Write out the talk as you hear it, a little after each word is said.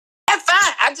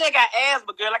I just got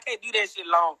asthma, girl. I can't do that shit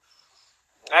long.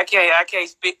 I can't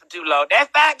spit for too long.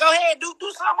 That's fine. Go ahead, do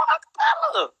something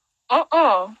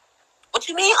acapella. What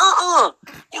you mean?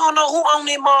 You don't know who on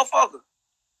that motherfucker?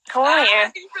 Who on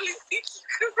here? You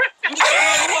who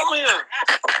on here?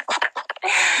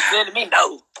 You letting me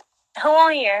know. Who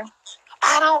on here?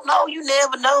 I don't know. You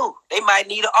never know. They might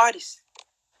need an artist.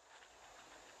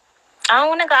 I don't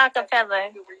want to go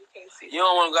acapella. You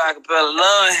don't want to go acapella.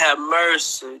 Lord have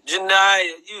mercy.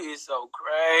 Janaya, you is so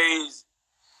crazy.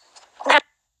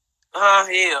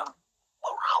 Hell.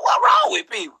 What wrong with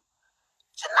people?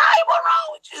 Janaya, what wrong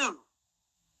with you?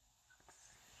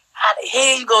 How the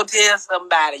hell you gonna tell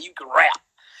somebody you can rap?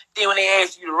 Then when they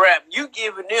ask you to rap, you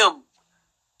giving them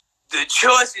the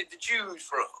choices to choose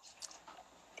from.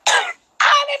 I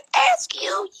didn't ask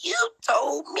you. You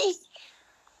told me.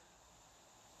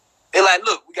 They're like,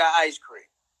 look, we got ice cream.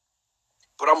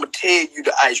 But I'm going to tell you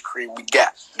the ice cream we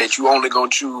got that you only going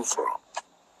to choose from.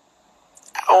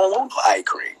 I don't want no ice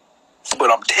cream. But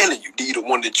I'm telling you, these the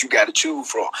one that you got to choose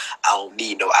from. I don't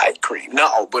need no ice cream.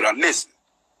 No, but listen.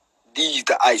 These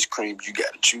the ice creams you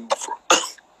got to choose from.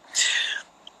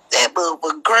 That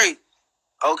motherfucker great.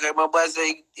 Okay, my boy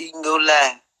say he can go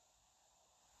live.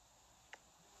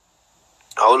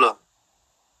 Hold up.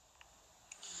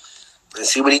 Let's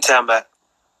see what he talking about.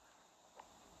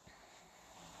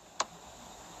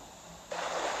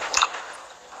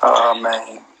 Oh,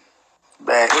 man.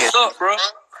 What's up, bro?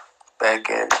 Back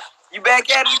at it. You back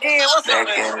at it again? What's back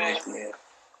up, man? Back at it again.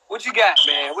 What you got,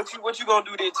 man? What you gonna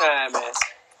do this time, man?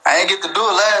 I ain't get to do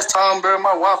it last time, bro.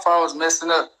 My Wi-Fi was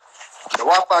messing up. The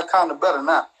Wi-Fi kind of better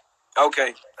now.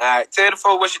 Okay. All right. Tell the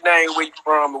folks what's your name, where you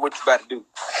from, and what you about to do.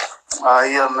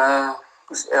 Yeah, man.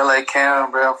 It's L.A. Cam,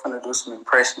 bro. I'm finna do some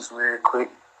impressions real quick.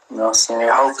 You know what I'm saying?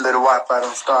 Hopefully the Wi-Fi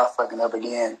don't start fucking up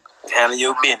again. Handle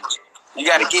your business. You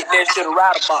gotta get next to the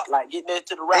router box, like get next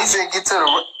to the router. He said get to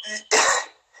the...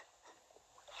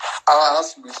 I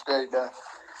should be straight down.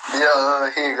 Yeah,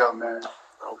 here you go, man.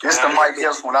 Okay. This is the Mike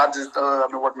Epps one. I've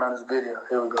been working on this video.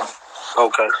 Here we go.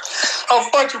 Okay. I'll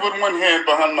fight you with one hand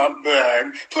behind my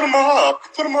back. Put him up.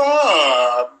 Put him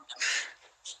up.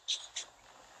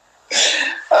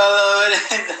 I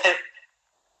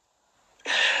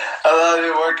love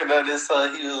it working on this.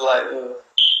 He was like,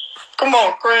 come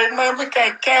on, Craig, man. We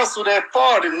can't cancel that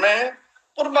party, man.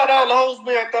 What about all the hoes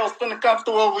we had that was finna come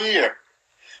through over here?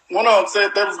 One of them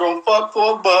said they was gonna fuck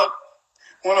for $1.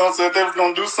 One of them said they was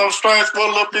gonna do something strange for a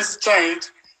little piece of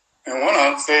change. And one of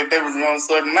them said they was gonna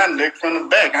suck my dick from the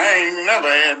back. I ain't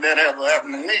never had that ever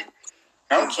happen to me.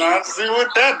 I'm trying to see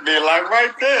what that be like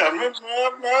right there.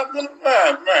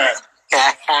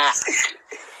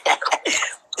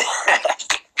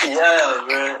 Yeah,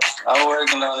 man. I'm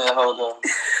working on that. Hold on.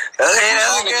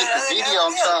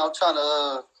 I'm trying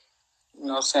to you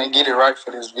know what I'm saying, get it right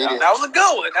for this video. That was a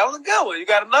good one. You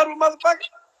got another one, motherfucker?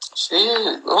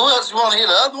 Shit. Who else you want to hear?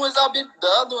 The other ones? The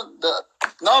other one.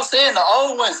 No, I'm saying the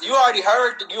old ones. You already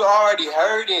heard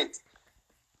it.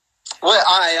 Well,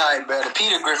 all right, bro. The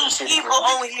Peter Griffin shit. People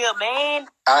on here, man.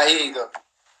 All right, here you go.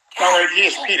 Well, it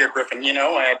is Peter Griffin, you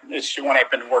know. It's the one I've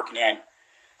been working on.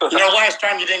 You know, last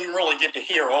time you didn't really get to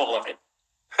hear all of it.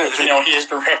 You know, he is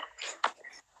the rep.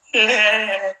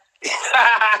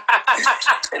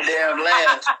 Damn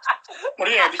laugh. Well,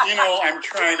 yeah, you know, I'm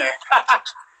trying to,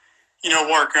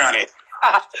 work on it.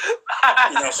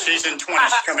 Season 20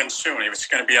 is coming soon. It's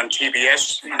going to be on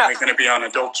TBS. It's going to be on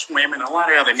Adult Swim and a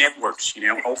lot of other networks,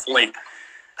 hopefully,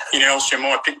 some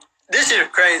more people. This is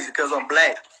crazy because I'm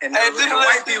black. And hey,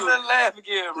 white people laugh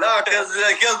again, bro. No, because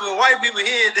when white people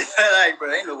hear it, they're like,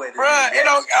 bro, ain't no way to do that. I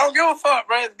don't give a fuck,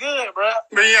 bro. It's good, bro.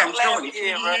 But yeah, I'm telling you.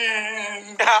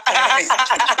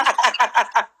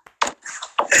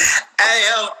 Hey,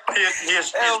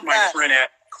 here's my friend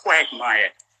at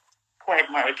Quagmire.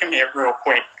 Quagmire, come here real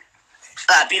quick.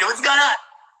 Peter, what's going on?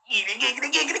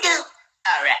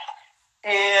 All right.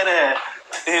 Yeah,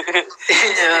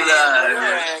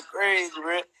 crazy,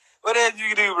 bro. What else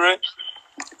you do, bro?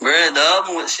 Bro, the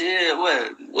other one, shit,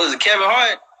 what was it, Kevin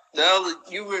Hart? The other,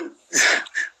 you were...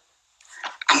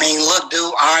 I mean, look, dude,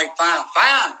 all right, fine,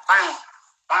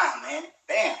 man.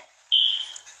 Damn.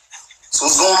 So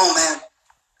what's going on, man?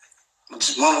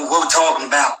 What we talking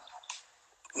about?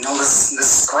 This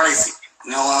is crazy.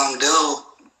 Dude.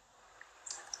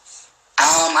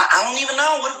 I don't even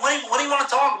know. What do you want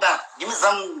to talk about? Give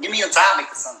me a topic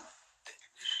or something.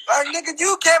 Nigga,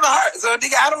 you Kevin Hart, so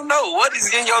nigga, I don't know what is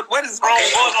going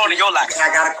on in your life. I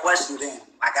got a question then.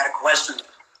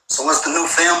 So what's the new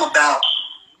film about?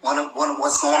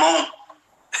 What's going on?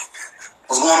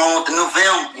 What's going on with the new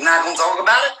film? You're not gonna talk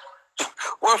about it?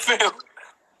 What film?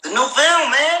 The new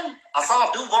film, man. I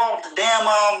saw Duval with the damn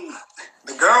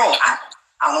the girl. I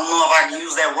don't know if I can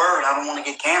use that word. I don't want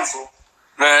to get canceled.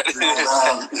 Right.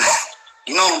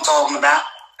 You know what I'm talking about.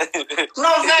 You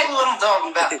know exactly what I'm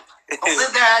talking about. Don't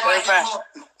sit there acting like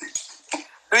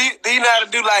you do you know how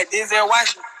to do like Denzel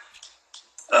Washington?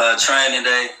 Training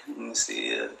day. Let me see.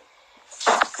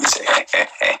 He said,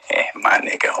 hey, my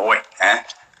nigga, wait, huh?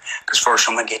 Because first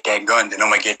I'm going to get that gun, then I'm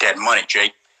going to get that money,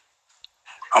 Jake.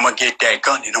 I'm going to get that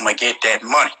gun, then I'm going to get that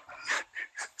money.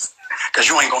 Because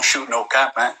you ain't going to shoot no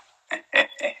cop, huh?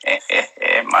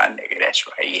 My nigga, that's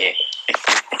right, yeah.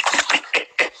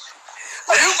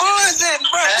 You bullshitting,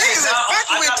 bro. Niggas is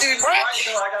fucking with you, bro.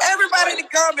 Everybody in the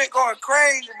comment going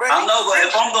crazy, bro. I know, but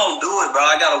if I'm going to do it, bro,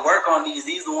 I got to work on these.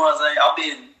 These the ones I've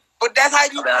been... But that's how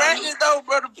you practice, though,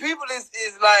 bro. The people is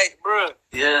like, bro.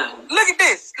 Yeah. Look at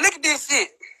this. Look at this shit,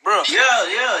 bro.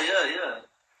 Yeah.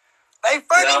 They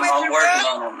fucking with you, I'm working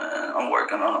on them, man. I'm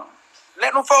working on them.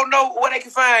 Let them folk know where they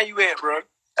can find you at, bro.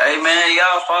 Hey, man,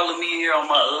 y'all follow me here on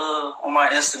my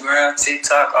Instagram,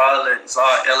 TikTok, all that. It's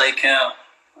all LA Cam.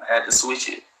 I had to switch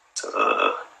it to,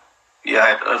 I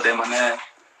had to update my name.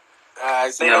 All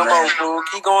right, say no more, fool.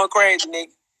 Keep going crazy,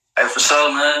 nigga. Hey, for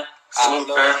sure, man. Salute,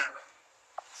 man.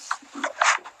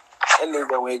 That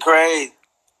nigga went crazy.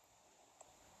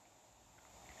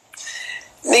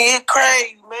 Nigga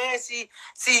crazy, man.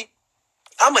 See,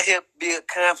 I'ma help build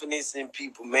confidence in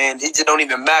people, man. It just don't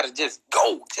even matter. Just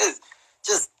go. Just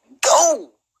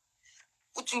go.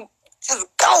 Just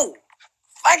go.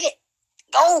 Fuck it.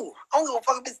 Go. I don't give a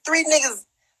fuck if it's 3 niggas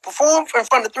perform in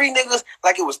front of 3 niggas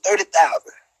like it was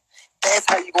 30,000. That's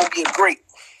how you gonna get great.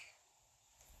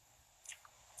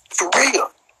 For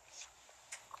real.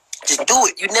 Just do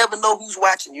it. You never know who's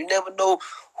watching. You never know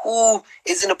who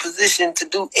is in a position to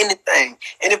do anything.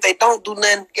 And if they don't do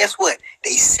nothing, guess what?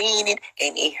 They seen it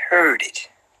and they heard it.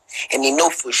 And they know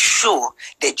for sure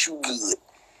that you good.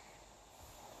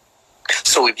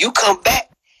 So if you come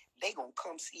back, they gonna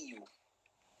come see you.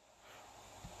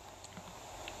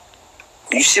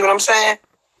 You see what I'm saying?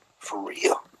 For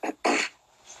real. Ain't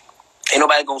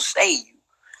nobody gonna save you.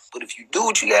 But if you do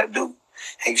what you gotta do,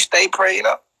 and you stay prayed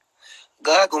up,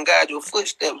 God gonna guide your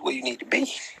footsteps where you need to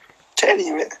be. Tell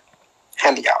you, man.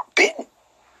 Handle y'all business.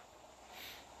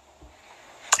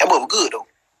 That boy was good, though.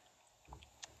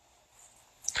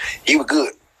 He was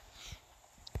good.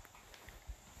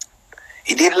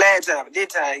 He did it last time, but this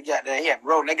time he got there. He had to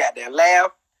roll. They got there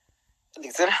laugh. And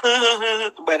he said,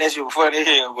 but that shit was funny as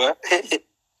hell, boy.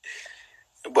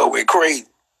 The boy went crazy.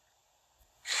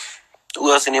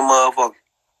 Who else in them motherfuckers?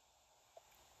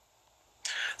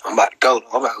 I'm about to go.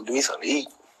 I'm about to give me something to eat.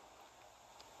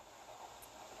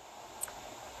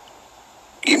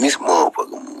 Give me some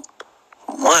motherfucking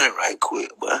money right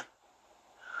quick, boy.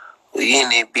 We in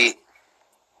that bit.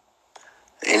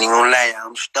 Ain't even gonna lie,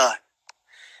 I'm starting.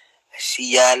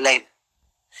 See y'all later.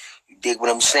 You dig what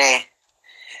I'm saying?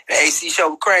 The AC show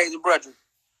was crazy, brother.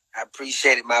 I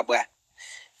appreciate it, my boy.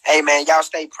 Hey, man, y'all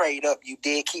stay prayed up. You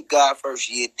dig? Keep God first.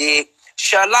 You dig?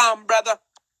 Shalom, brother.